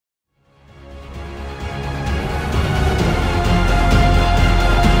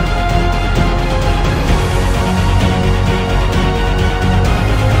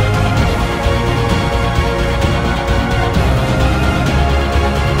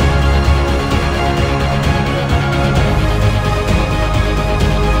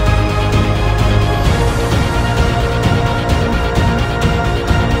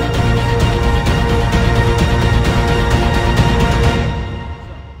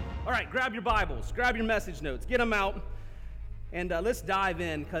All right, grab your Bibles, grab your message notes, get them out, and let's dive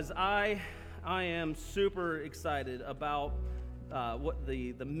in, because I am super excited about what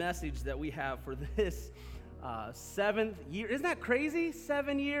the message that we have for this 7th year. Isn't that crazy?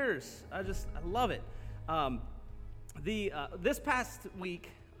 7 years. I love it. This past week,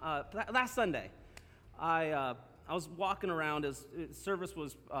 last Sunday, I was walking around as service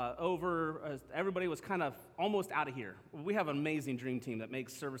was over. As everybody was kind of almost out of here. We have an amazing dream team that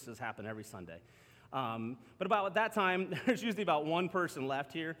makes services happen every Sunday. But about that time, there's usually about one person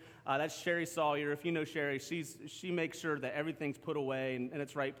left here. That's Sherry Sawyer. If you know Sherry, she makes sure that everything's put away in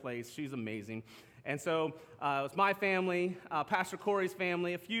its right place. She's amazing. And so it was my family, Pastor Corey's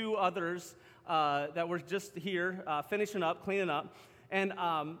family, a few others that were just here finishing up, cleaning up. And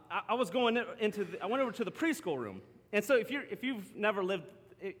I went over to the preschool room. And so if you've never lived,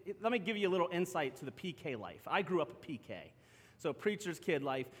 let me give you a little insight to the PK life. I grew up a PK, so preacher's kid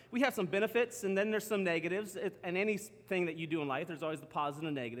life. We have some benefits, and then there's some negatives. And anything that you do in life, there's always the positive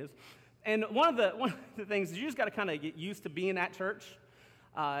and negatives. And one of the things is you just got to kind of get used to being at church.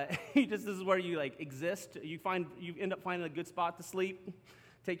 This is where you exist. You end up finding a good spot to sleep,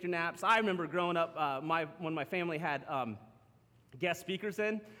 take your naps. I remember growing up, when my family had guest speakers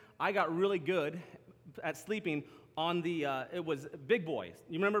in, I got really good at sleeping on it was Big Boy.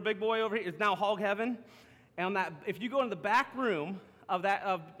 You remember Big Boy over here? It's now Hog Heaven. And if you go in the back room of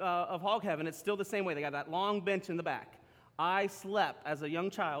Hog Heaven, it's still the same way. They got that long bench in the back. I slept as a young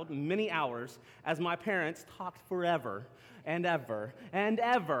child many hours as my parents talked forever and ever and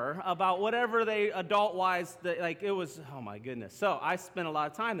ever about whatever they adult-wise, it was, oh my goodness. So I spent a lot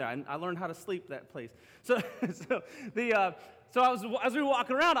of time there. I learned how to sleep that place. So as we were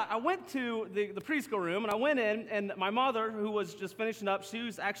walking around, I went to the preschool room, and I went in, and my mother, who was just finishing up, she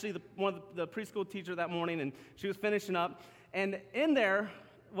was actually one of the preschool teacher that morning, and she was finishing up, and in there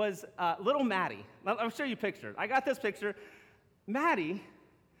was little Maddie. I'll show you a picture. I got this picture. Maddie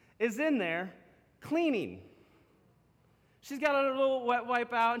is in there cleaning. She's got a little wet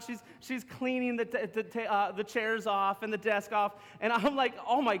wipe out, and she's cleaning the chairs off and the desk off. And I'm like,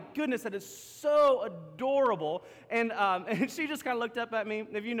 oh my goodness, that is so adorable. And she just kind of looked up at me.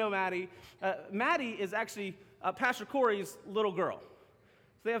 If you know Maddie, Maddie is actually Pastor Corey's little girl.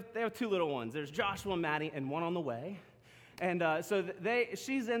 So they have two little ones. There's Joshua and Maddie, and one on the way. And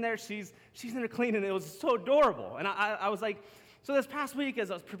she's in there. She's in there cleaning. It was so adorable. And I was like, so this past week,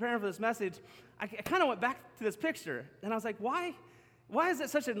 as I was preparing for this message, I kind of went back to this picture, and I was like, why is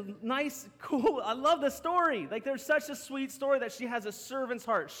it such a nice, cool, I love this story. There's such a sweet story that she has a servant's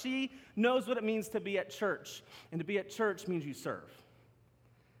heart. She knows what it means to be at church, and to be at church means you serve.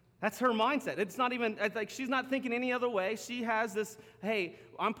 That's her mindset. It's not even, she's not thinking any other way. She has this, hey,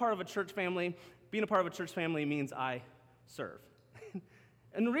 I'm part of a church family. Being a part of a church family means I serve.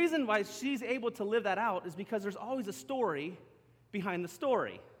 And the reason why she's able to live that out is because there's always a story behind the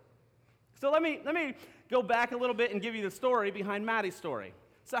story. So let me go back a little bit and give you the story behind Maddie's story.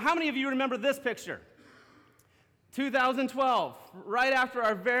 So how many of you remember this picture? 2012, right after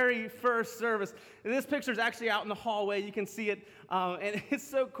our very first service. And this picture is actually out in the hallway. You can see it, and it's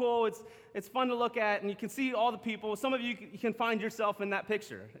so cool. It's fun to look at, and you can see all the people. Some of you can find yourself in that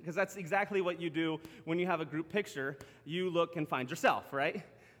picture, because that's exactly what you do when you have a group picture. You look and find yourself, right?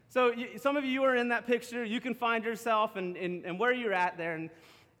 So some of you are in that picture. You can find yourself and where you're at there, and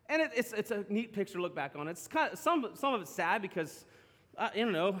it's a neat picture to look back on. It's kind of some of it's sad because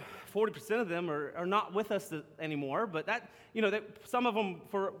 40% of them are not with us anymore. But that some of them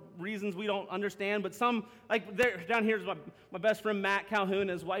for reasons we don't understand. But some, down here is my best friend Matt Calhoun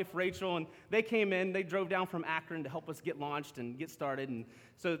and his wife Rachel, and they came in. They drove down from Akron to help us get launched and get started. And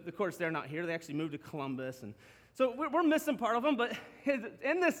so of course they're not here. They actually moved to Columbus, and so we're missing part of them. But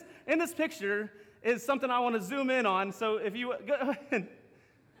in this picture is something I want to zoom in on. So if you go ahead.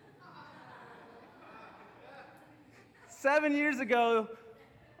 7 years ago,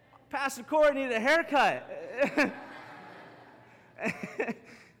 Pastor Corey needed a haircut.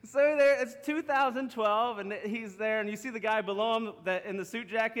 So there, it's 2012, and he's there, and you see the guy below him in the suit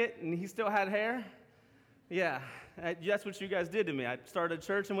jacket, and he still had hair? Yeah, that's what you guys did to me. I started a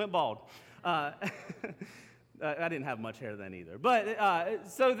church and went bald. I didn't have much hair then either. But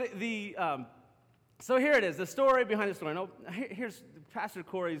so here it is, the story behind the story. No, here's Pastor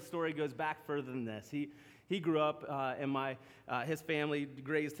Corey's story goes back further than this. He grew up, and his family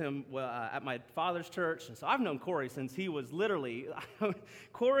raised him at my father's church. And so I've known Corey since he was literally,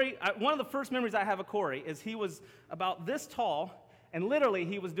 one of the first memories I have of Corey is he was about this tall, and literally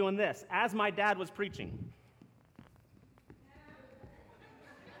he was doing this as my dad was preaching.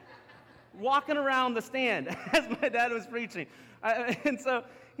 Walking around the stand as my dad was preaching. And so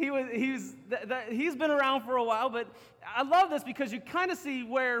He's been around for a while, but I love this because you kind of see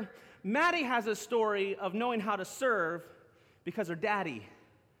where Maddie has a story of knowing how to serve because her daddy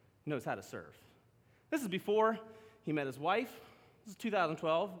knows how to serve. This is before he met his wife. This is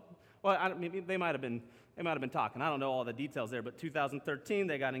 2012. Well, maybe they might have been talking. I don't know all the details there, but 2013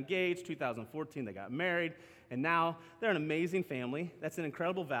 they got engaged. 2014 they got married, and now they're an amazing family. That's an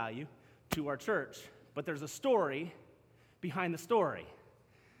incredible value to our church. But there's a story behind the story.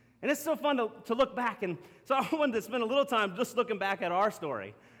 And it's so fun to look back, and so I wanted to spend a little time just looking back at our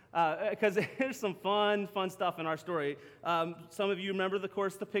story, because there's some fun stuff in our story. Some of you remember, of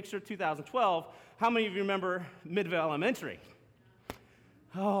course, the picture of 2012. How many of you remember Midvale Elementary?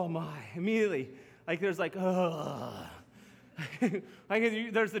 Oh my, immediately, there's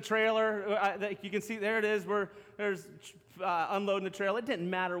there's the trailer, you can see, there it is, there's unloading the trailer. It didn't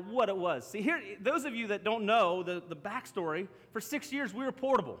matter what it was. See, here, those of you that don't know the backstory, for 6 years we were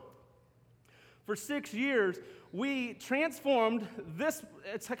portable. For 6 years, we transformed this.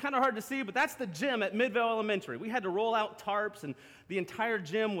 It's kind of hard to see, but that's the gym at Midvale Elementary. We had to roll out tarps, and the entire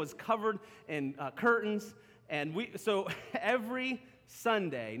gym was covered in curtains. And so every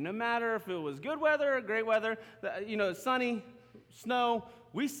Sunday, no matter if it was good weather or great weather, sunny, snow,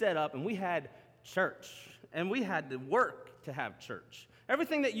 we set up and we had church. And we had to work to have church.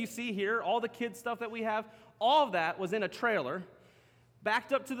 Everything that you see here, all the kids' stuff that we have, all of that was in a trailer,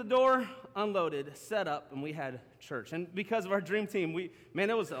 backed up to the door, unloaded, set up, and we had church. And because of our dream team,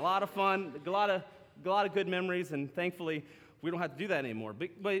 it was a lot of fun, a lot of good memories, and thankfully, we don't have to do that anymore.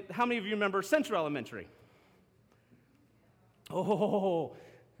 But how many of you remember Central Elementary? Oh,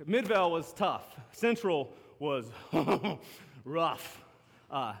 Midvale was tough. Central was rough.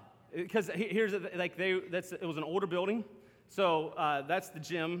 Because here's it was an older building, so that's the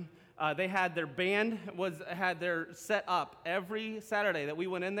gym. They had their band had their set up every Saturday that we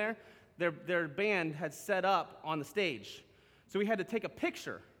went in there. Their band had set up on the stage, so we had to take a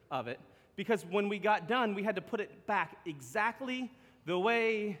picture of it because when we got done, we had to put it back exactly the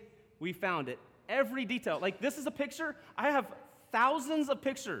way we found it. Every detail. This is a picture. I have thousands of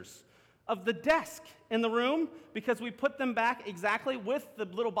pictures of the desk in the room because we put them back exactly with the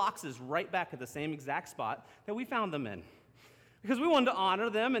little boxes right back at the same exact spot that we found them in. Because we wanted to honor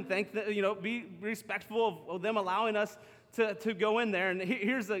them and thank them, be respectful of them allowing us to go in there. And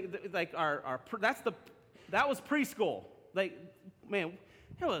here's that was preschool. Man,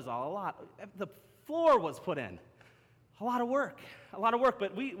 it was a lot. The floor was put in. A lot of work.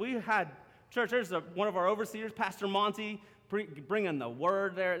 But we had church. There's one of our overseers, Pastor Monty, bringing the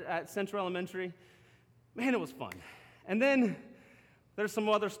word there at Central Elementary. Man, it was fun. And then there's some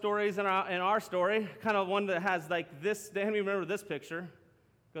other stories in our story, kind of one that has this. Does anybody remember this picture?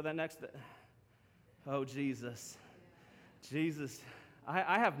 Go to that next. Oh, Jesus.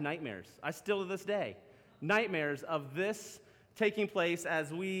 I have nightmares. I still to this day. Nightmares of this taking place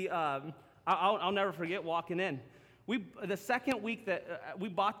as I'll never forget walking in. The second week that we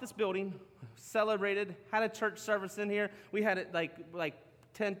bought this building, celebrated, had a church service in here. We had it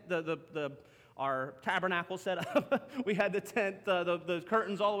tent, our tabernacle set up. We had the tent, the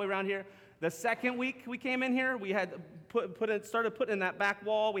curtains all the way around here. The second week we came in here, we had started putting in that back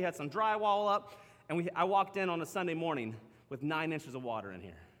wall. We had some drywall up, and I walked in on a Sunday morning with 9 inches of water in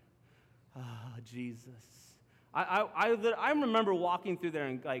here. Oh, Jesus. I remember walking through there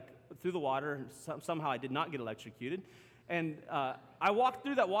and through the water. Somehow I did not get electrocuted, and I walked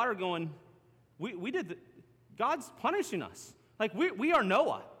through that water going, God's punishing us. We are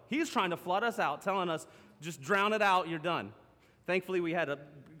Noah. He's trying to flood us out, telling us, just drown it out, you're done. Thankfully, we had an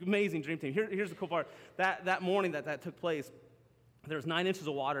amazing dream team. Here's the cool part. That morning that took place, there was 9 inches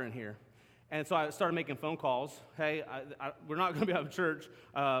of water in here. And so I started making phone calls. Hey, we're not going to be out of church.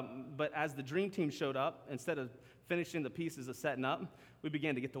 But as the dream team showed up, instead of finishing the pieces of setting up, we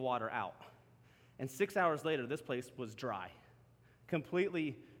began to get the water out. And 6 hours later, this place was dry,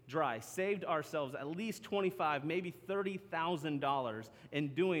 completely dry. Saved ourselves at least $25,000, maybe $30,000 in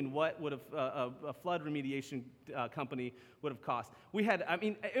doing what would have a flood remediation company would have cost.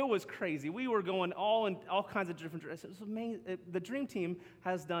 It was crazy. We were going all kinds of different directions. It was amazing. The dream team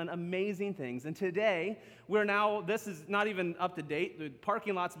has done amazing things. And today, this is not even up to date. The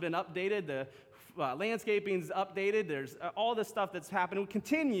parking lot's been updated. The landscaping's updated. There's all this stuff that's happening. We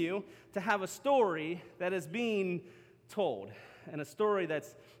continue to have a story that is being told, and a story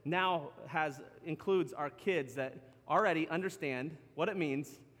that's now includes our kids that already understand what it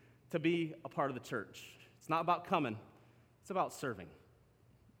means to be a part of the church. It's not about coming. It's about serving.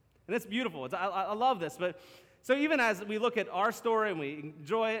 And it's beautiful. I love this. But so even as we look at our story and we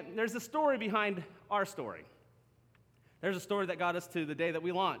enjoy it, there's a story behind our story. There's a story that got us to the day that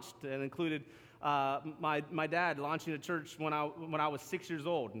we launched, and included my dad launching a church when I was 6 years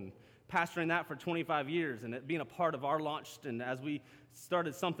old, and pastoring that for 25 years, and it being a part of our launch, and as we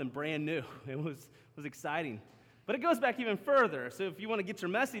started something brand new. It was exciting. But it goes back even further. So if you want to get your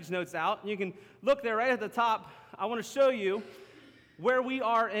message notes out, you can look there right at the top. I want to show you where we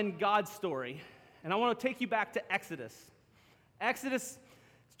are in God's story, and I want to take you back to Exodus. Exodus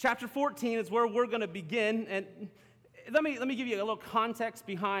chapter 14 is where we're going to begin, and let me give you a little context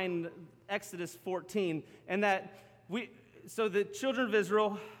behind Exodus 14, and that so the children of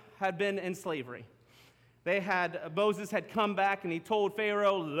Israel had been in slavery. Moses had come back and he told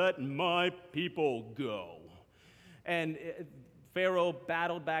Pharaoh, "Let my people go." And Pharaoh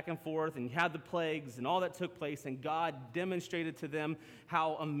battled back and forth and had the plagues and all that took place, and God demonstrated to them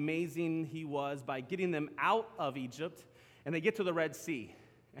how amazing he was by getting them out of Egypt, and they get to the Red Sea.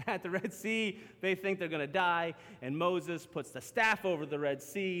 At the Red Sea, they think they're going to die, and Moses puts the staff over the Red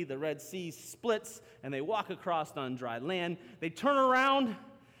Sea splits, and they walk across on dry land. They turn around,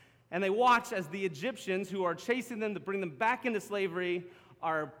 and they watch as the Egyptians, who are chasing them to bring them back into slavery,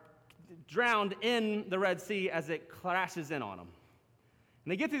 are drowned in the Red Sea as it crashes in on them.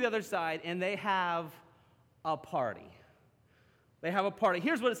 And they get to the other side, and they have a party. They have a party.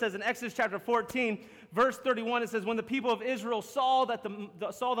 Here's what it says in Exodus chapter 14, verse 31. It says, "When the people of Israel saw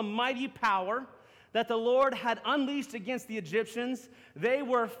the mighty power that the Lord had unleashed against the Egyptians, they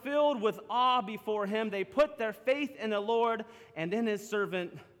were filled with awe before him. They put their faith in the Lord and in his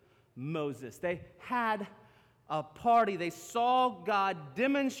servant Moses." They had a party. They saw God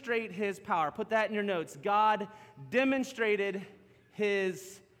demonstrate his power. Put that in your notes. God demonstrated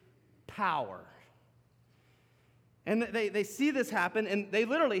his power. And they see this happen, and they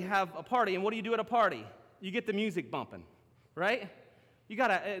literally have a party. And what do you do at a party? You get the music bumping, right?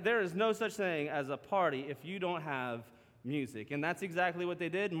 There is no such thing as a party if you don't have music. And that's exactly what they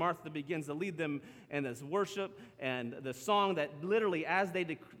did. Martha begins to lead them in this worship, and the song that literally, as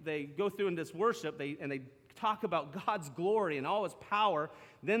they go through in this worship, they talk about God's glory and all his power.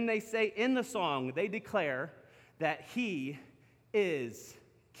 Then they say in the song, they declare that he is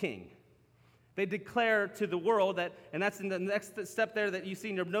king. They declare to the world that, and that's in the next step there that you see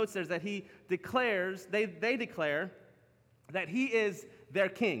in your notes there, is that they declare that he is their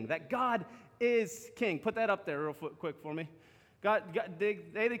king, that God is king. Put that up there real quick for me.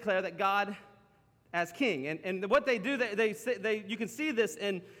 They declare that God as king. And what they do, you can see this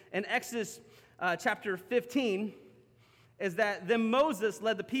in Exodus chapter 15, is that then Moses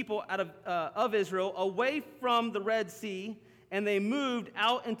led the people out of Israel away from the Red Sea, and they moved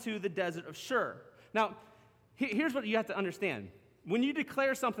out into the desert of Shur. Now, here's what you have to understand. When you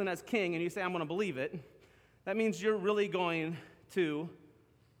declare something as king and you say, "I'm going to believe it," that means you're really going to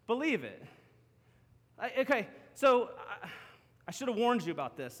believe it. Okay, so I should have warned you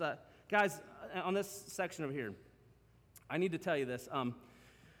about this. Guys, on this section over here, I need to tell you this.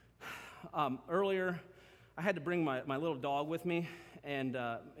 Earlier, I had to bring my little dog with me, and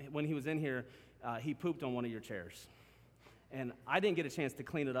when he was in here, he pooped on one of your chairs. And I didn't get a chance to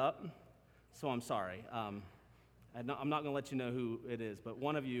clean it up, so I'm sorry. I'm not going to let you know who it is, but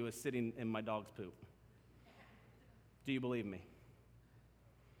one of you is sitting in my dog's poop. Do you believe me?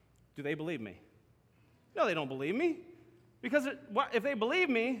 Do they believe me? No, they don't believe me. Because if they believe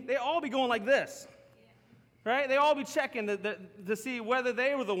me, they all be going like this. Right? They all be checking to see whether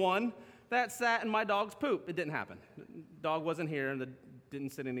they were the one that sat in my dog's poop. It didn't happen. The dog wasn't here, and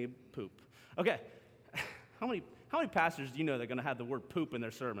didn't sit in any poop. Okay. How many pastors do you know that are going to have the word poop in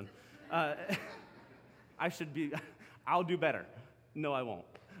their sermon? I'll do better. No, I won't.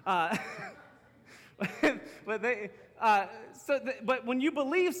 But when you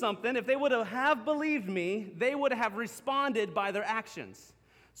believe something, if they would have believed me, they would have responded by their actions.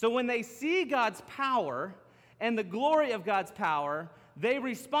 So when they see God's power and the glory of God's power, they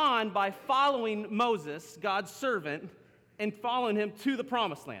respond by following Moses, God's servant, and following him to the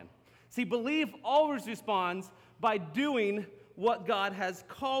promised land. See, belief always responds by doing what God has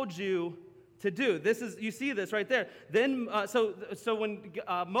called you to do. You see this right there. Then, so when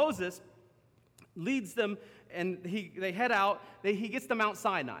Moses leads them and they head out, he gets to Mount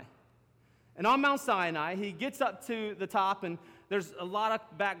Sinai. And on Mount Sinai, he gets up to the top, and there's a lot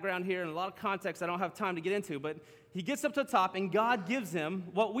of background here and a lot of context I don't have time to get into, but he gets up to the top, and God gives him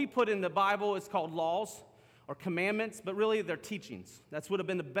what we put in the Bible is called laws or commandments, but really they're teachings. That's would have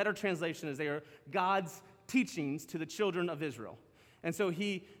been the better translation, is they are God's teachings to the children of Israel. And so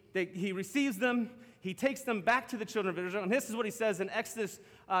he receives them, he takes them back to the children of Israel, and this is what he says in Exodus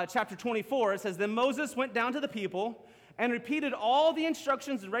chapter 24. It says, "Then Moses went down to the people and repeated all the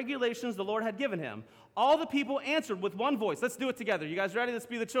instructions and regulations the Lord had given him. All the people answered with one voice. Let's do it together. You guys ready? Let's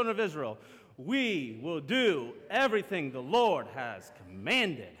be the children of Israel. We will do everything the Lord has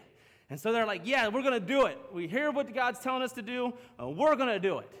commanded. And so they're like, yeah, we're going to do it. We hear what God's telling us to do, and we're going to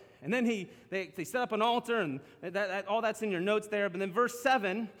do it. And then they set up an altar, and all that's in your notes there. But then verse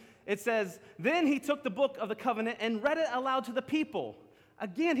 7, it says, then he took the book of the covenant and read it aloud to the people.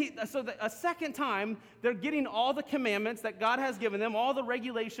 Again, a second time, they're getting all the commandments that God has given them, all the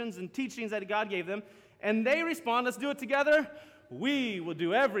regulations and teachings that God gave them, and they respond, let's do it together. We will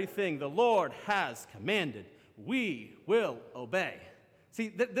do everything the Lord has commanded. We will obey. See,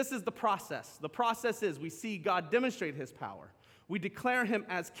 this is the process. The process is we see God demonstrate his power. We declare him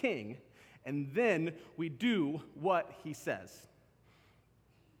as king, and then we do what he says.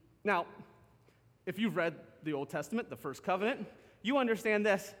 Now, if you've read the Old Testament, the first covenant, you understand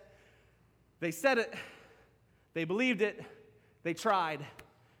this. They said it, they believed it, they tried,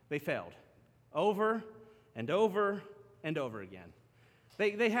 they failed. Over and over and over again.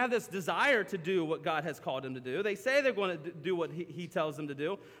 They have this desire to do what God has called them to do. They say they're going to do what he tells them to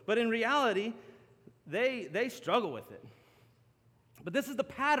do, but in reality, they struggle with it. But this is the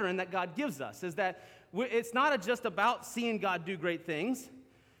pattern that God gives us, is that it's not just about seeing God do great things.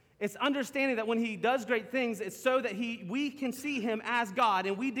 It's understanding that when he does great things, it's so that we can see him as God,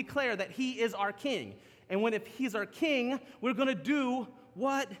 and we declare that he is our king. And if he's our king, we're going to do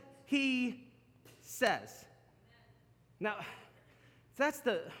what he says. Now,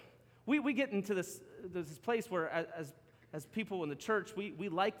 we get into this place where as people in the church, we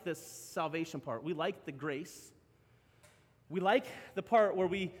like this salvation part. We like the grace. We like the part where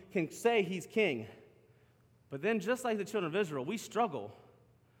we can say he's king. But then just like the children of Israel, we struggle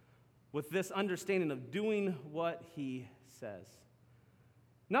with this understanding of doing what he says.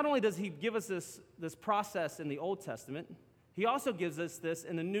 Not only does he give us this process in the Old Testament, he also gives us this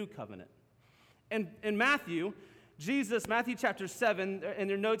in the New Covenant. And in Matthew chapter 7, in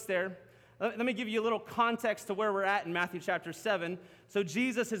your notes there, let me give you a little context to where we're at in Matthew chapter 7. So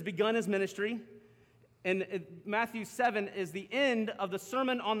Jesus has begun his ministry, and Matthew 7 is the end of the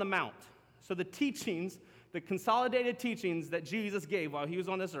Sermon on the Mount. So the teachings, the consolidated teachings that Jesus gave while he was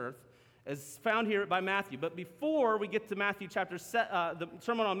on this earth, is found here by Matthew. But before we get to Matthew the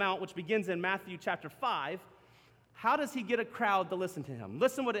Sermon on the Mount, which begins in Matthew chapter 5, how does he get a crowd to listen to him?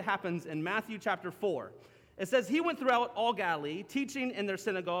 Listen what happens in Matthew chapter 4. It says, he went throughout all Galilee, teaching in their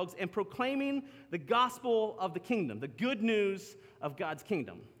synagogues and proclaiming the gospel of the kingdom, the good news of God's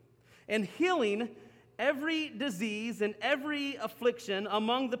kingdom, and healing every disease and every affliction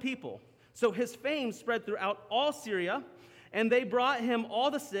among the people. So his fame spread throughout all Syria, and they brought him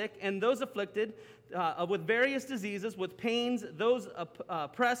all the sick and those afflicted with various diseases, with pains, those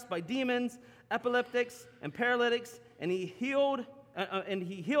oppressed by demons, epileptics, and paralytics, and he healed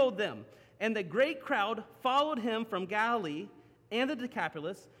them. And the great crowd followed him from Galilee and the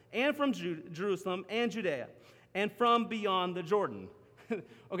Decapolis, and from Jerusalem and Judea, and from beyond the Jordan.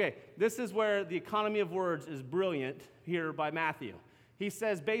 Okay, this is where the economy of words is brilliant here by Matthew. He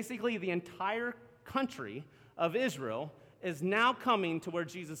says basically the entire country of Israel is now coming to where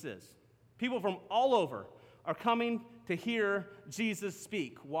Jesus is. People from all over are coming to hear Jesus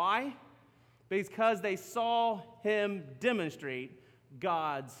speak. Why? Because they saw him demonstrate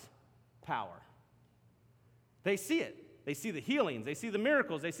God's power. They see it. They see the healings. They see the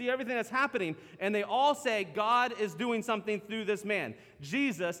miracles. They see everything that's happening. And they all say, God is doing something through this man.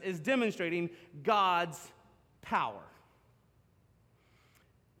 Jesus is demonstrating God's power.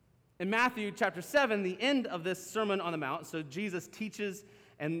 In Matthew chapter 7, the end of this Sermon on the Mount, so Jesus teaches,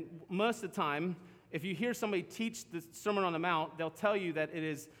 and most of the time, if you hear somebody teach the Sermon on the Mount, they'll tell you that it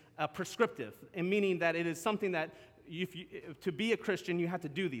is prescriptive, and meaning that it is something that to be a Christian, you have to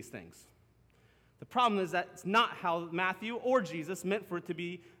do these things. The problem is that it's not how Matthew or Jesus meant for it to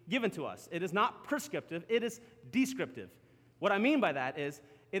be given to us. It is not prescriptive, it is descriptive. What I mean by that is,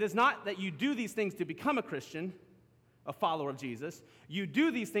 it is not that you do these things to become a Christian, a follower of Jesus. You do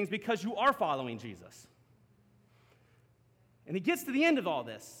these things because you are following Jesus. And he gets to the end of all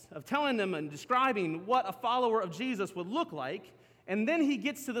this, of telling them and describing what a follower of Jesus would look like, and then he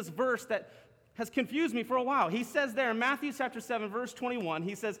gets to this verse that has confused me for a while. He says there in Matthew chapter 7, verse 21,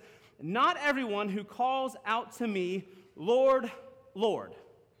 he says, not everyone who calls out to me, Lord, Lord.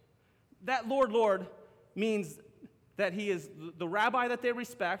 That Lord, Lord means that he is the rabbi that they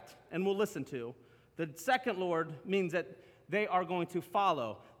respect and will listen to. The second Lord means that they are going to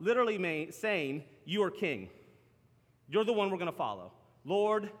follow, literally saying, you are king. You're the one we're going to follow.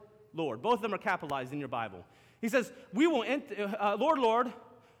 Lord, Lord. Both of them are capitalized in your Bible. He says, we will, Lord, Lord,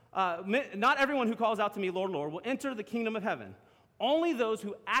 Not everyone who calls out to me, Lord, Lord, will enter the kingdom of heaven. Only those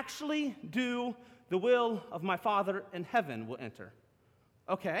who actually do the will of my Father in heaven will enter.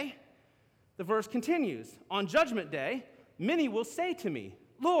 Okay. The verse continues. On judgment day, many will say to me,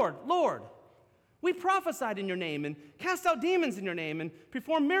 Lord, Lord, we prophesied in your name and cast out demons in your name and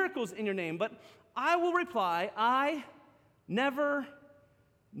performed miracles in your name. But I will reply, I never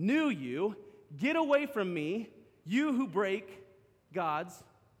knew you. Get away from me, you who break God's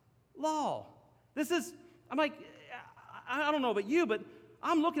law. I'm like, I don't know about you, but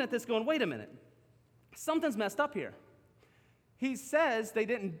I'm looking at this going, wait a minute. Something's messed up here. He says that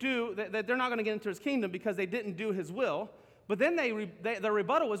they're not going to get into his kingdom because they didn't do his will. But then their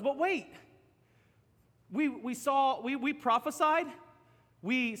rebuttal was, but wait. We prophesied,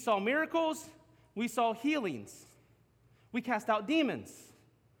 we saw miracles, we saw healings, we cast out demons.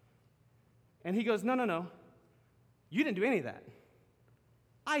 And he goes, no, you didn't do any of that.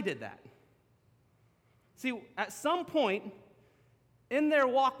 I did that. See, at some point in their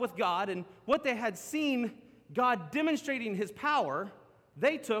walk with God and what they had seen God demonstrating his power,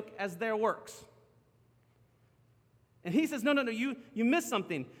 they took as their works. And he says, no, you missed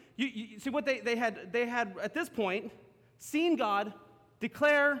something. You see what they had at this point seen God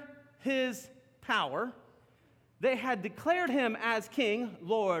declare his power. They had declared him as king,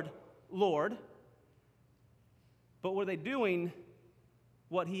 Lord, Lord. But were they doing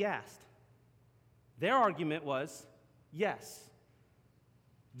what he asked? Their argument was, yes.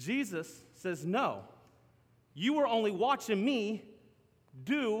 Jesus says, no. You were only watching me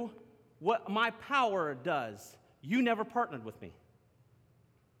do what my power does. You never partnered with me.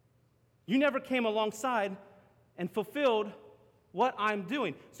 You never came alongside and fulfilled what I'm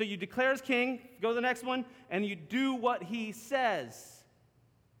doing. So you declare as king, go to the next one, and you do what he says.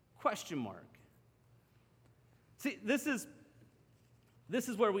 Question mark. See, this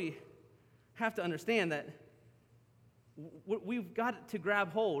is where we have to understand that we've got to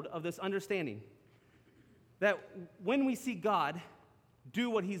grab hold of this understanding that when we see God do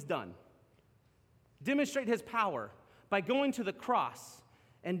what he's done, demonstrate his power by going to the cross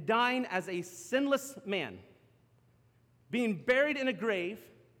and dying as a sinless man, being buried in a grave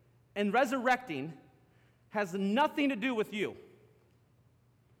and resurrecting has nothing to do with you.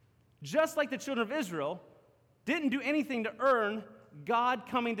 Just like the children of Israel didn't do anything to earn God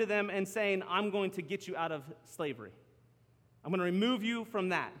coming to them and saying, I'm going to get you out of slavery. I'm going to remove you from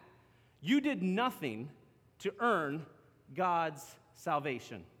that. You did nothing to earn God's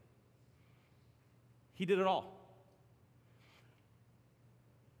salvation. He did it all.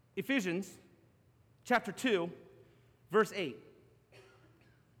 Ephesians chapter 2, verse 8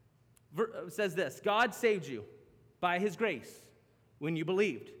 says this, God saved you by his grace when you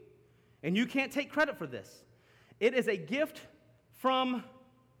believed. And you can't take credit for this. It is a gift from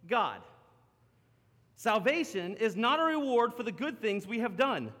God. Salvation is not a reward for the good things we have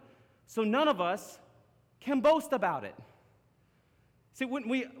done, so none of us can boast about it. See, when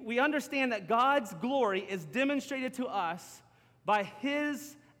we understand that God's glory is demonstrated to us by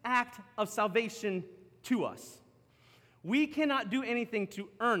his act of salvation to us. We cannot do anything to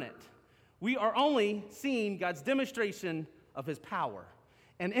earn it. We are only seeing God's demonstration of his power.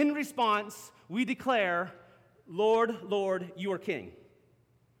 And in response, we declare, Lord, Lord, you are king.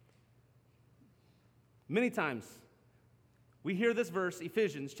 Many times, we hear this verse,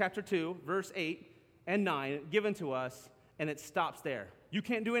 Ephesians chapter 2, verse 8 and 9, given to us, and it stops there. You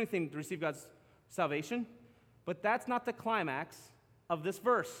can't do anything to receive God's salvation, but that's not the climax of this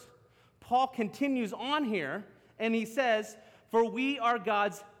verse. Paul continues on here, and he says, for we are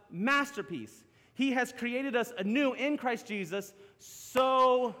God's masterpiece. He has created us anew in Christ Jesus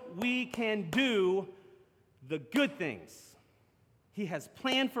so we can do the good things he has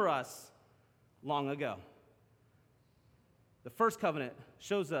planned for us long ago. The first covenant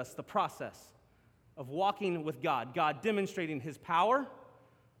shows us the process of walking with God, God demonstrating his power,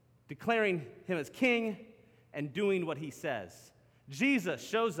 declaring him as king, and doing what he says. Jesus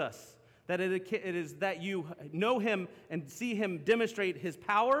shows us that it is that you know him and see him demonstrate his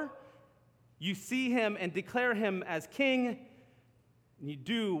power, you see him and declare him as king, and you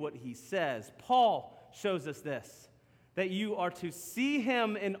do what he says. Paul shows us this, that you are to see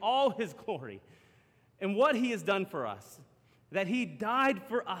him in all his glory and what he has done for us, that he died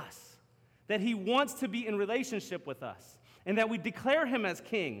for us, that he wants to be in relationship with us, and that we declare him as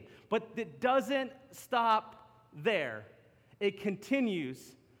king. But it doesn't stop there. It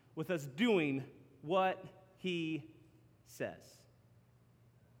continues with us doing what he says.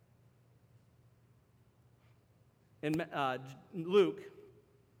 In Luke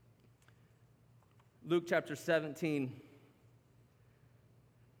chapter 17,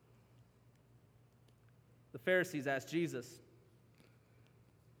 Pharisees asked Jesus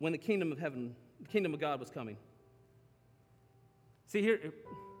when the kingdom of God was coming. See, here,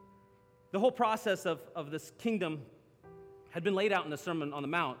 the whole process of this kingdom had been laid out in the Sermon on the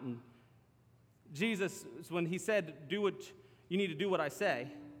Mount. And Jesus, when he said, you need to do what I say,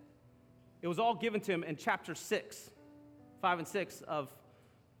 it was all given to him in chapter 6, 5 and 6 of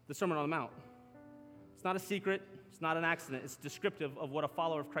the Sermon on the Mount. It's not a secret. It's not an accident. It's descriptive of what a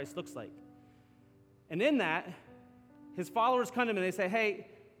follower of Christ looks like. And in that, his followers come to him and they say, hey,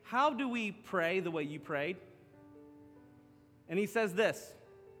 how do we pray the way you prayed? And he says this,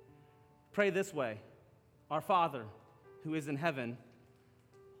 pray this way, our Father who is in heaven,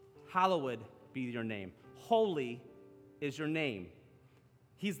 hallowed be your name. Holy is your name.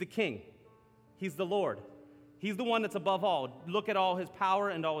 He's the King. He's the Lord. He's the one that's above all. Look at all his power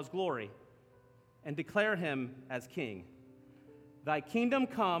and all his glory and declare him as King. Thy kingdom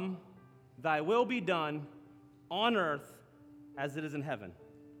come, thy will be done on earth as it is in heaven.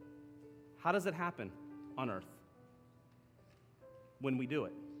 How does it happen on earth? When we do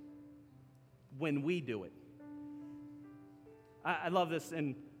it. When we do it. I love this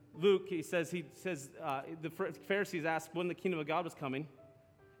in Luke. He says the Pharisees asked when the kingdom of God was coming.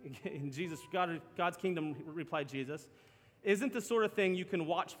 And God's kingdom, replied Jesus, isn't the sort of thing you can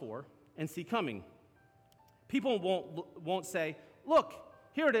watch for and see coming. People won't say, look,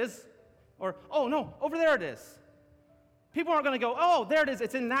 here it is, or, oh, no, over there it is. People aren't going to go, oh, there it is,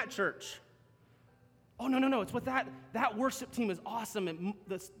 it's in that church. Oh, no, it's what that worship team is awesome, and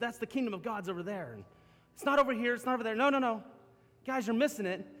that's the kingdom of God's over there. And it's not over here, it's not over there. No. Guys, you're missing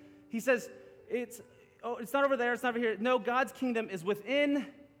it. He says, it's not over there, it's not over here. No, God's kingdom is within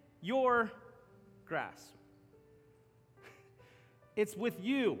your grasp. It's with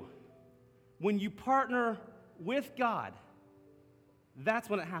you. When you partner with God, that's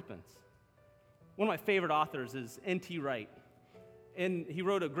when it happens. One of my favorite authors is N.T. Wright. And he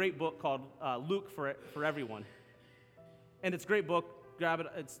wrote a great book called Luke for Everyone. And it's a great book. Grab it.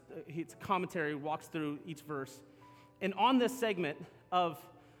 It's a commentary, walks through each verse. And on this segment of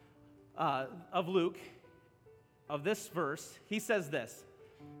Luke, of this verse, he says this.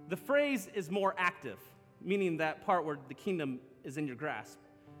 The phrase is more active, meaning that part where the kingdom is in your grasp.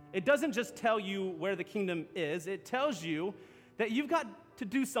 It doesn't just tell you where the kingdom is. It tells you that you've got to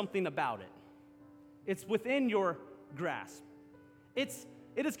do something about it. It's within your grasp. It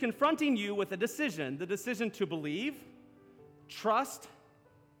is confronting you with a decision, the decision to believe, trust,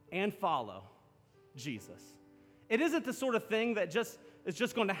 and follow Jesus. It isn't the sort of thing that is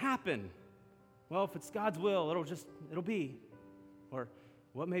just going to happen. Well, if it's God's will, it'll be. Or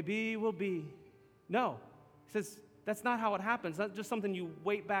what may be, will be. No. He says that's not how it happens. That's just something you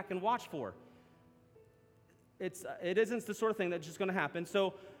wait back and watch for. It isn't the sort of thing that's just going to happen.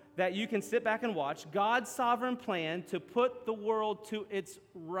 So that you can sit back and watch God's sovereign plan to put the world to its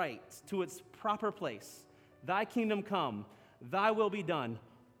right, to its proper place. Thy kingdom come, thy will be done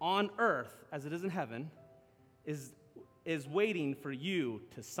on earth as it is in heaven, is waiting for you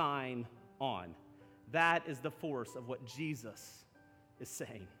to sign on. That is the force of what Jesus is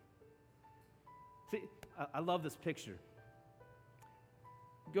saying. See, I love this picture.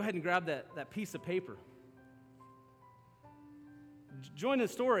 Go ahead and grab that piece of paper. Join the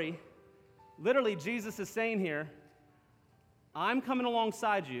story. Literally, Jesus is saying here, I'm coming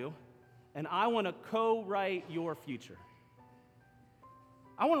alongside you, and I want to co-write your future.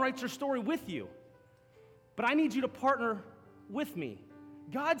 I want to write your story with you, but I need you to partner with me.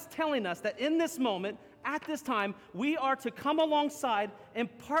 God's telling us that in this moment, at this time, we are to come alongside and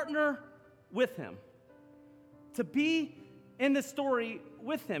partner with him, to be in this story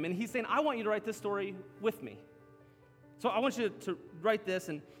with him. And he's saying, I want you to write this story with me. So I want you to write this,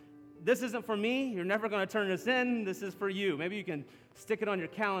 and this isn't for me. You're never going to turn this in. This is for you. Maybe you can stick it on your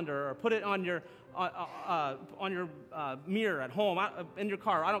calendar or put it on your mirror at home, in your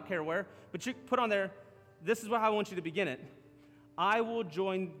car. I don't care where. But you put on there, this is how I want you to begin it. I will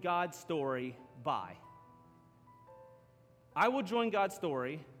join God's story by. I will join God's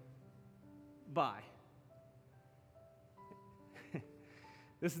story by.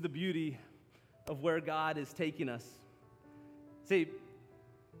 This is the beauty of where God is taking us. See,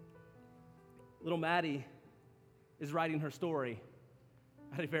 little Maddie is writing her story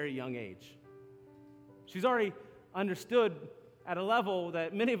at a very young age. She's already understood at a level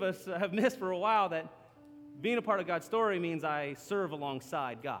that many of us have missed for a while that being a part of God's story means I serve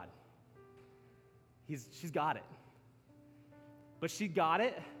alongside God. She's got it. But she got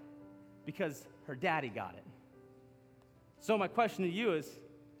it because her daddy got it. So my question to you is,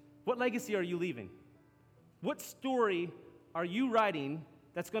 what legacy are you leaving? What story are you writing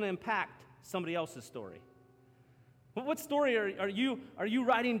that's going to impact somebody else's story? What story are you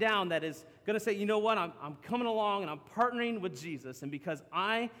writing down that is going to say, you know what, I'm coming along and I'm partnering with Jesus, and because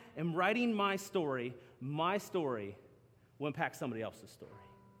I am writing my story will impact somebody else's story.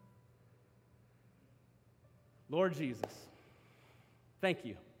 Lord Jesus, thank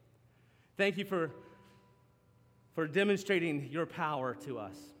you. Thank you for demonstrating your power to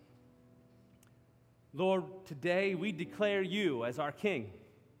us. Lord, today we declare you as our King.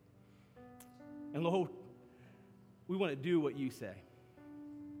 And Lord, we want to do what you say.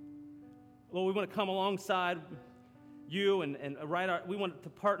 Lord, we want to come alongside you and we want to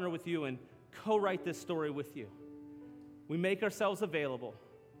partner with you and co-write this story with you. We make ourselves available,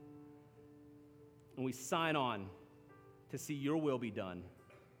 and we sign on to see your will be done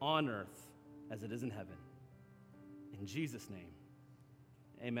on earth as it is in heaven. In Jesus' name,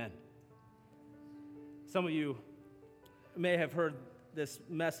 amen. Some of you may have heard this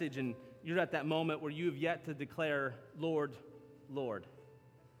message, and you're at that moment where you've yet to declare, Lord, Lord.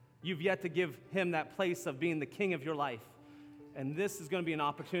 You've yet to give him that place of being the king of your life. And this is going to be an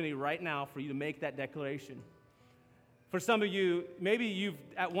opportunity right now for you to make that declaration. For some of you, maybe you've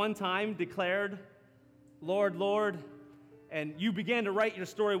at one time declared, Lord, Lord, and you began to write your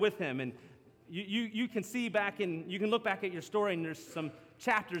story with him. And you can see you can look back at your story, and there's some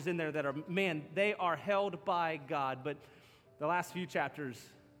chapters in there that are, man, they are held by God. But the last few chapters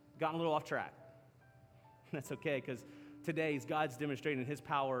gotten a little off track. That's okay, because today God's demonstrating his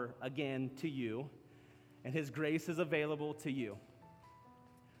power again to you, and his grace is available to you.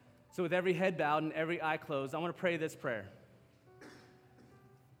 So with every head bowed and every eye closed, I want to pray this prayer.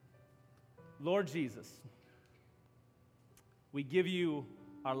 Lord Jesus, we give you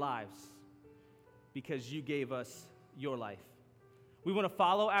our lives because you gave us your life. We want to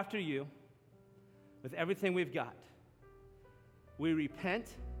follow after you with everything we've got. We repent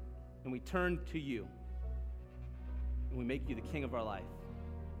and we turn to you, and we make you the king of our life.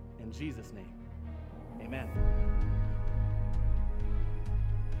 In Jesus' name, amen.